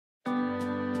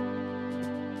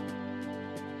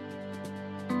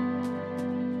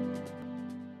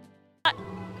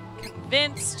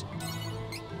convinced.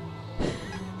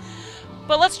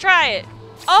 But let's try it.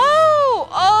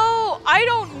 Oh, I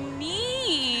don't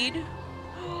need...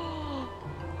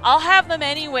 I'll have them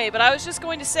anyway, but I was just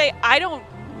going to say I don't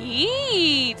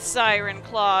need Siren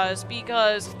Claws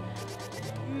because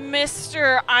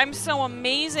Mr. I'm so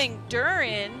amazing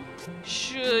Duran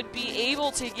should be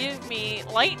able to give me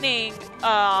lightning,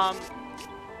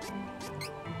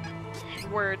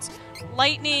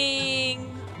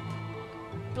 lightning,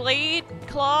 blade,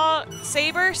 claw,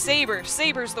 saber?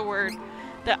 Saber's the word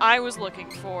that I was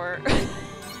looking for.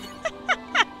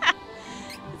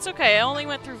 It's okay, I only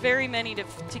went through very many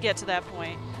to get to that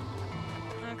point.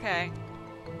 Okay.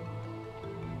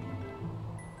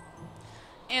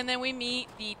 And then we meet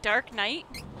the Dark Knight,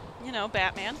 you know,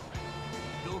 Batman.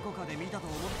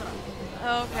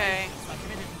 Okay.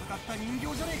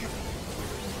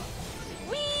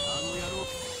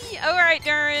 Whee! Alright,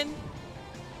 Duran.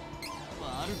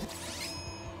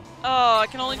 Oh, I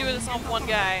can only do this on one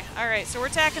guy. Alright, so we're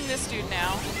attacking this dude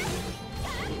now.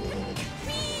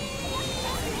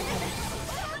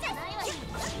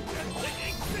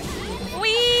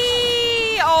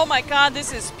 Whee! Oh my god,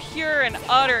 this is pure and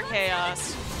utter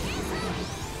chaos.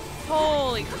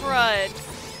 Holy crud.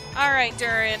 Alright,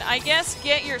 Duran, I guess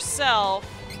get yourself...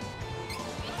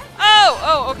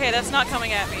 Oh, okay, that's not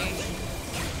coming at me.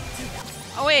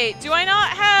 Oh wait, do I not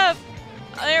have...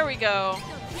 Oh, there we go.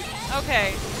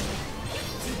 Okay.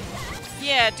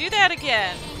 Yeah, do that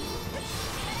again.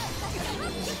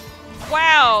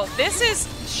 Wow, this is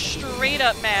straight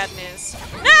up madness.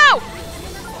 No!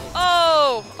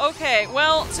 Oh, okay.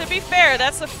 Well, to be fair,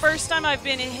 that's the first time I've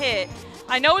been hit.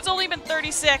 I know it's only been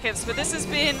 30 seconds, but this has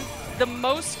been the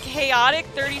most chaotic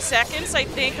 30 seconds, I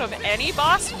think, of any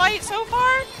boss fight so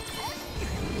far.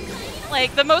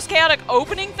 Like, the most chaotic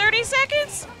opening 30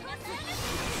 seconds?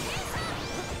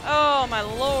 Oh, my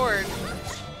lord.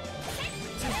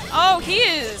 Oh, he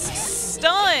is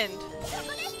stunned.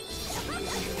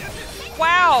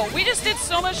 Wow, we just did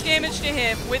so much damage to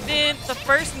him within the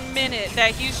first minute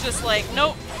that he's just like,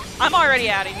 nope, I'm already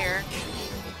out of here.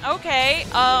 Okay,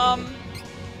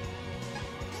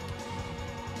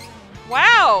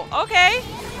 wow, okay.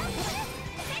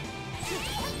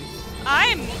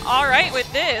 I'm alright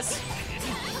with this.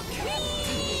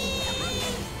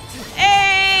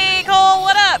 Hey, Cole,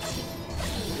 what up?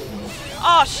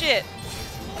 Oh, shit.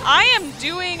 I am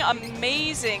doing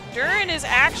amazing. Duran is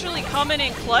actually coming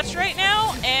in clutch right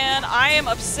now, and I am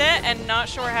upset and not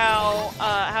sure how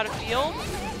to feel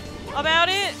about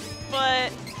it.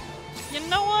 But you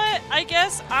know what? I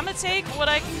guess I'm gonna take what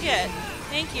I can get.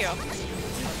 Thank you.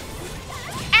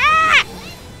 Ah!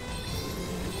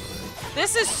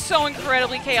 This is so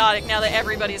incredibly chaotic now that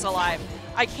everybody's alive.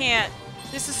 I can't.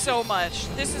 This is so much.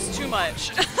 This is too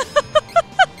much.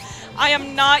 I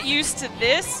am not used to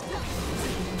this.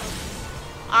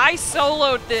 I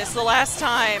soloed this the last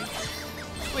time.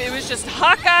 It was just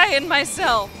Hawkeye and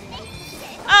myself.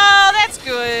 Oh, that's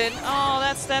good. Oh,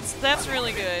 that's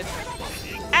really good.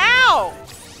 Ow!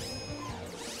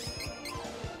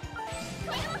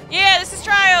 Yeah, this is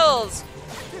Trials.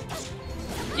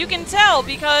 You can tell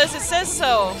because it says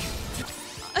so.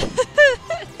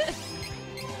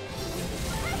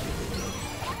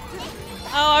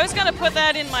 Oh, I was gonna put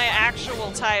that in my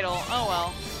actual title. Oh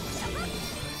well.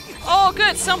 Oh,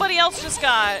 good. Somebody else just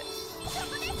got it.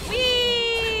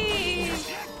 Whee!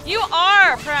 You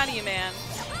are! Proud of you, man.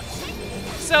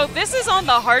 So this is on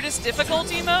the hardest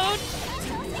difficulty mode,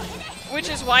 which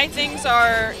is why things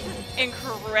are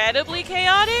incredibly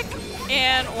chaotic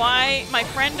and why my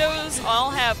friendos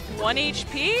all have 1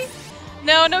 HP.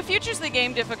 No future's the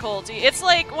game difficulty. It's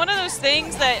like one of those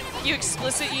things that you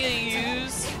explicitly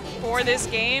use for this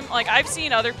game. Like, I've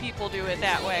seen other people do it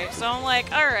that way. So I'm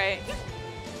like, alright.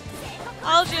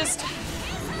 I'll just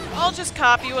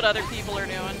copy what other people are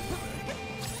doing.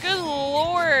 Good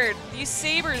lord, these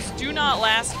sabers do not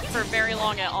last for very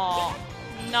long at all.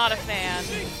 Not a fan.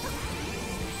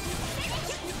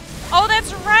 Oh,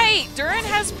 that's right! Duran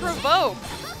has Provoke.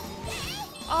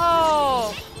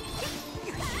 Oh,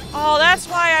 that's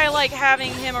why I like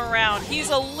having him around.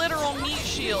 He's a literal meat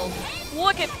shield.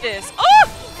 Look at this.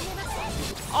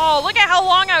 Oh, look at how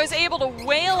long I was able to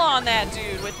wail on that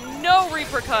dude with no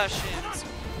repercussions.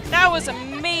 That was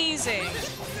amazing.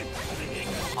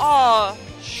 Oh,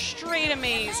 straight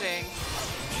amazing.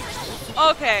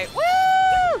 Okay,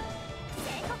 woo!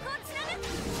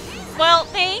 Well,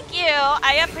 thank you.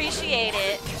 I appreciate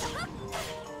it.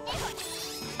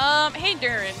 Hey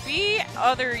Duran, be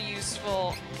other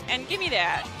useful and give me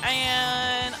that.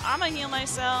 And I'm gonna heal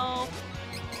myself.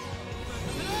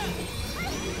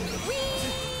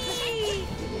 Whee!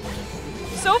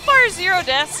 So far, 0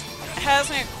 deaths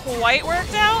hasn't quite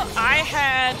worked out. I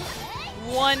had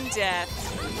 1 death,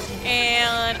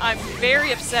 and I'm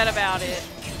very upset about it.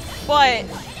 But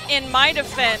in my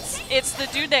defense, it's the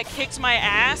dude that kicked my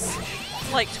ass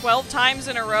like 12 times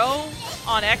in a row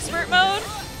on expert mode.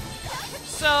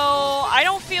 So I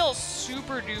don't feel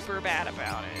super duper bad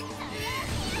about it.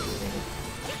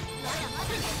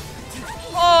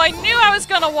 Oh, I knew I was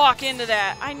gonna walk into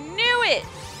that. I knew it.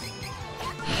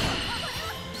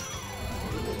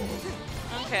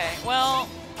 Okay, well,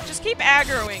 just keep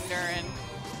aggroing, Duran.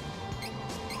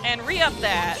 And re-up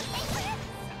that.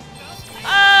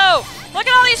 Oh! Look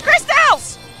at all these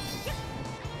crystals!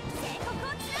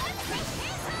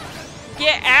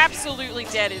 Get absolutely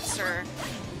deaded, sir.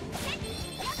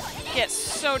 Get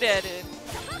so deaded.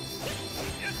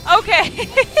 Okay.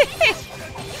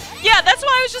 Yeah, that's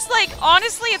why I was just like,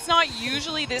 honestly, it's not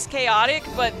usually this chaotic,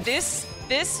 but this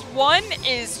one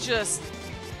is just,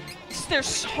 there's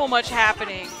so much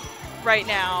happening right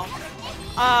now.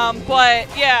 But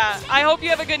yeah, I hope you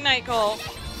have a good night, Cole.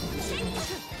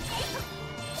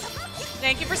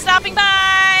 Thank you for stopping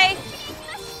by.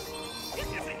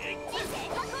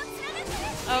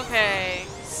 Okay,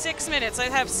 6 minutes. I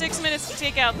have 6 minutes to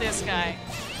take out this guy.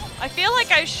 I feel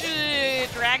like I should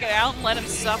drag it out and let him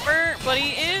suffer, but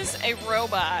he is a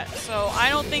robot, so I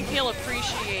don't think he'll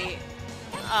appreciate,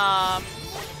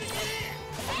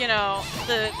 you know,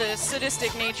 the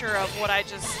sadistic nature of what I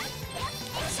just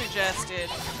suggested.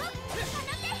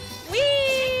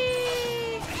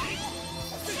 Whee!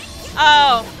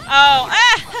 Oh.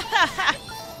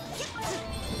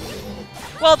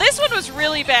 Well, this one was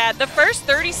really bad. The first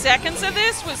 30 seconds of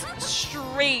this was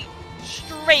straight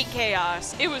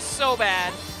chaos. It was so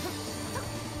bad.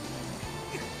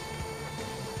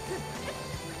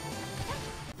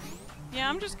 Yeah,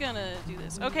 I'm just gonna do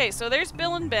this. Okay, so there's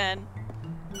Bill and Ben.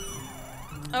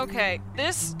 Okay,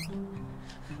 this...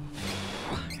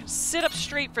 Sit up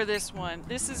straight for this one.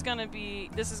 This is gonna be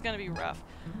rough.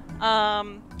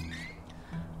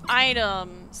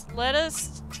 Items. Let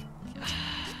us...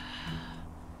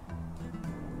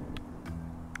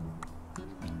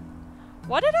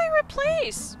 What did I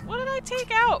replace? What did I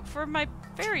take out for my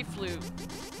fairy flute?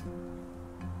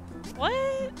 What?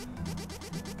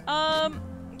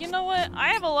 You know what?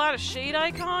 I have a lot of shade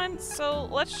icons, so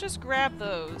let's just grab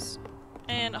those.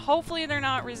 And hopefully they're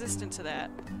not resistant to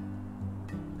that.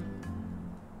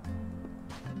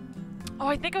 Oh,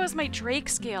 I think it was my Drake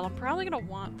scale. I'm probably gonna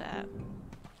want that.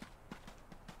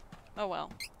 Oh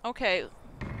well. Okay.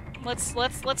 Let's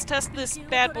test this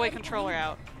bad boy controller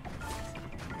out.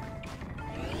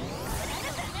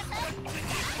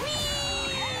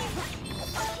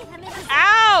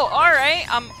 Ow! Alright,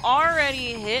 I'm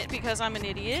already hit because I'm an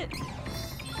idiot.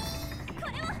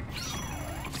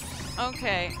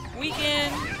 Okay, weaken.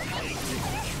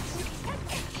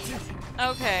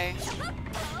 Okay.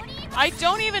 I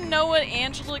don't even know what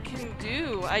Angela can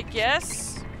do, I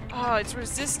guess. Oh, it's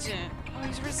resistant. Oh,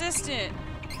 he's resistant.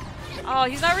 Oh,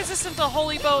 he's not resistant to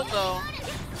Holy Boat, though.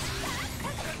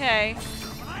 Okay.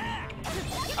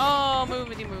 Oh,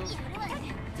 movity move.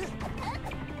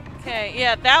 Okay,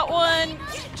 yeah, that one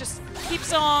just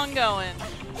keeps on going.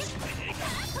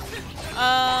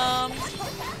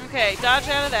 Okay, dodge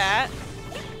out of that.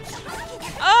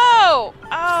 Oh!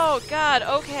 Oh, God,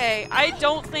 okay. I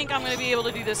don't think I'm going to be able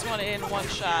to do this one in one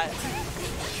shot.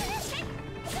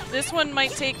 This one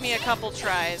might take me a couple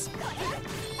tries.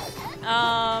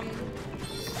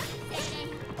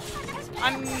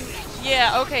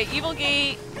 Yeah, okay, Evil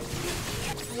Gate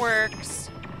works.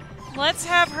 Let's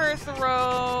have her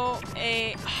throw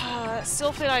a...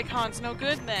 Sylphid Icon's no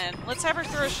good then. Let's have her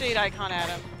throw a Shade Icon at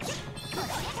him.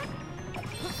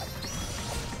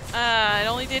 It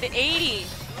only did 80.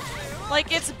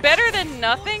 Like, it's better than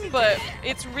nothing, but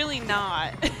it's really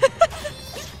not.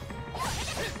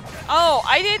 Oh,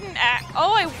 I didn't act...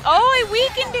 Oh, I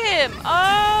weakened him!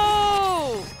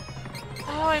 Oh!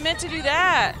 Oh, I meant to do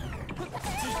that.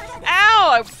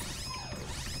 Ow!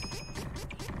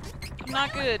 I'm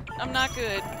not good. I'm not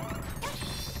good.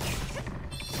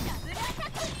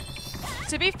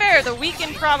 To be fair, the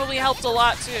weaken probably helped a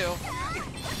lot too.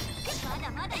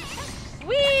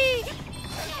 Whee!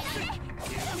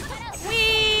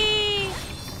 Whee!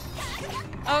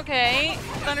 Okay,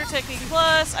 Thunder Technique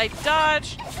Plus. I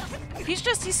dodge. He's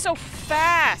so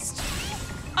fast.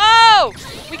 Oh!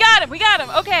 We got him,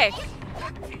 okay.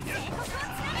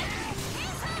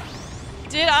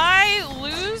 Did I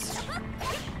lose?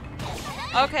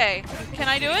 Okay, can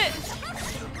I do it?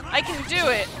 I can do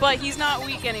it, but he's not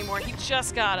weak anymore. He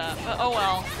just got up. But oh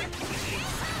well.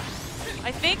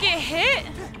 I think it hit.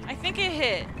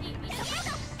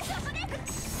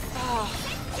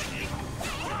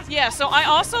 Yeah, so I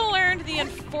also learned the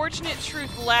unfortunate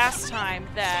truth last time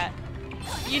that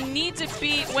you need to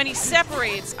beat, when he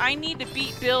separates, I need to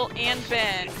beat Bill and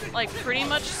Ben, like, pretty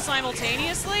much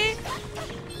simultaneously,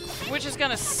 which is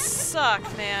gonna suck,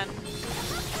 man.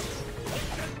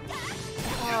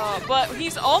 But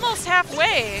he's almost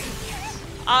halfway.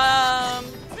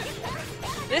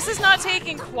 This is not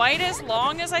taking quite as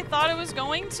long as I thought it was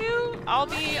going to, I'll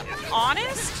be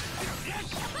honest.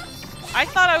 I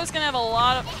thought I was gonna have a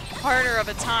lot harder of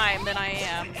a time than I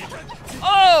am.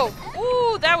 Oh!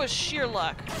 Ooh, that was sheer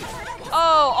luck.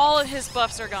 Oh, all of his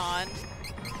buffs are gone.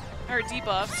 Or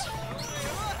debuffs.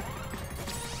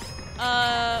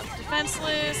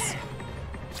 Defenseless.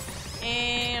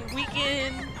 And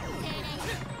weaken.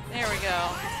 There we go.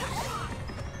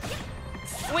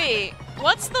 Wait,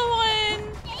 what's the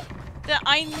one that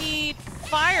I need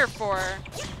fire for?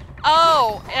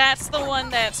 Oh, that's the one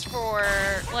that's for,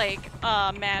 like,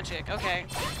 magic. Okay.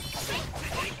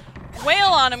 Wail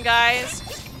on him, guys.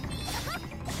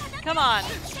 Come on.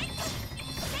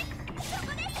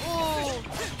 Ooh.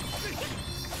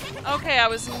 Okay, I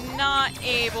was not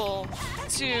able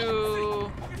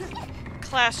to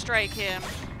class strike him.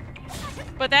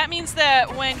 But that means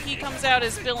that when he comes out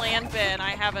as Bill and Ben,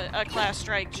 I have a class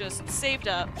strike just saved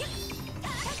up.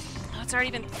 Oh, it's already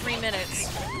been 3 minutes.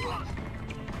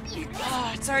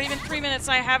 Oh, it's already been 3 minutes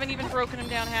and I haven't even broken him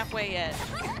down halfway yet.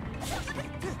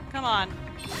 Come on.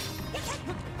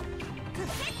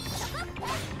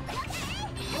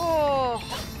 Oh,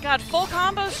 God, full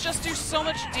combos just do so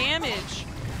much damage.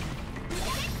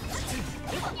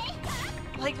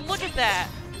 Like, look at that.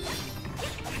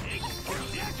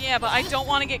 Yeah, but I don't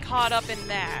want to get caught up in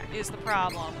that, is the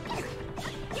problem.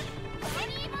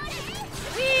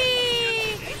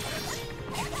 Whee!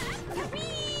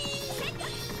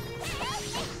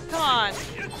 Come on.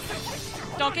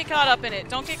 Don't get caught up in it.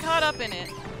 Don't get caught up in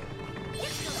it.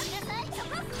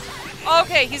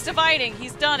 Okay, he's dividing.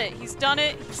 He's done it. He's done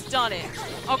it. He's done it.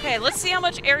 Okay, let's see how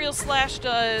much aerial slash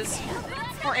does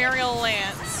for aerial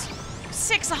lance.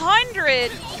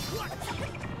 600!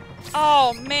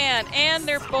 Oh, man. And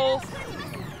they're both...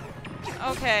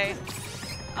 Okay.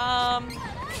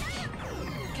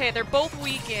 Okay, they're both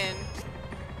weakened.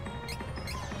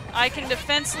 I can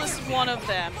defenseless one of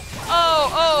them.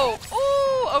 Oh!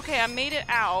 Ooh! Okay, I made it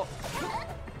out.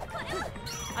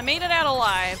 I made it out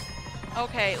alive.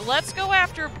 Okay, let's go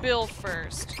after Bill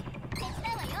first.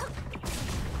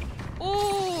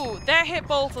 Ooh! That hit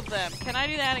both of them. Can I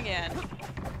do that again?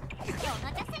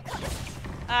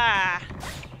 Ah.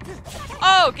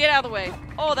 Oh, get out of the way.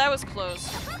 Oh, that was close.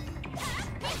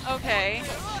 Okay.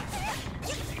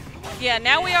 Yeah,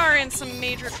 now we are in some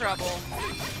major trouble.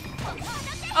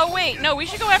 Oh, wait. No, we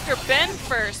should go after Ben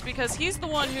first because he's the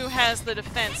one who has the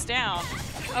defense down.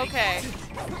 Okay.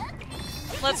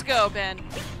 Let's go, Ben.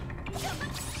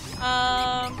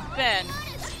 Ben.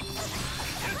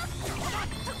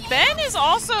 Ben is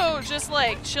also just,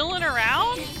 like, chilling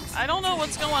around. I don't know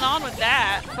what's going on with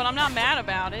that, but I'm not mad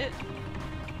about it.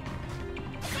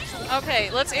 Okay,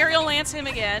 let's aerial lance him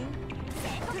again.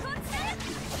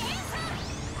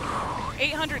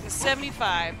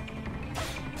 875.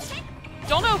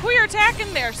 Don't know who you're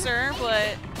attacking there, sir,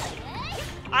 but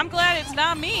I'm glad it's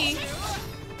not me.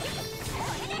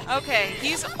 Okay,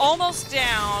 he's almost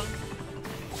down.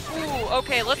 Ooh,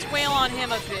 okay, let's wail on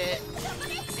him a bit.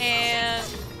 And...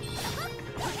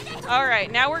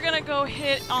 Alright, now we're gonna go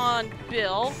hit on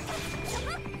Bill.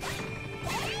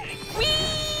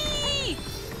 Whee!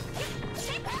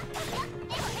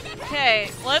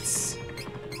 Okay, let's...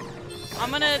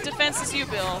 I'm gonna defense you,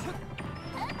 Bill.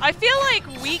 I feel like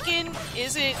Weaken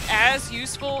isn't as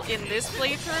useful in this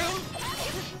playthrough.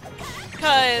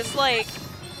 Because, like,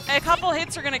 a couple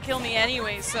hits are gonna kill me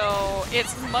anyway, so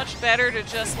it's much better to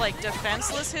just, like,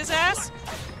 defenseless his ass.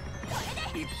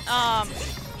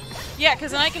 Yeah,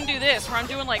 because then I can do this, where I'm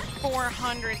doing, like,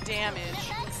 400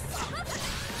 damage.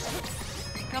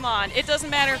 Come on, it doesn't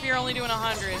matter if you're only doing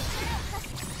 100.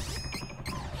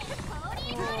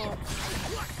 Oh.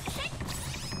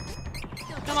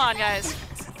 Come on, guys.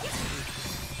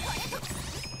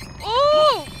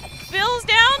 Ooh! Bill's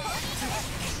down?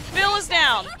 Bill is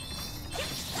down.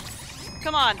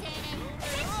 Come on.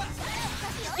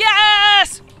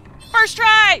 Yes! First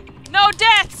try! No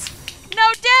deaths!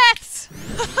 No deaths!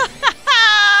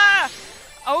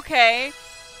 Okay.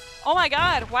 Oh my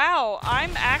god, wow.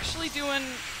 I'm actually doing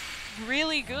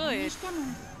really good.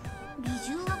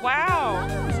 Wow.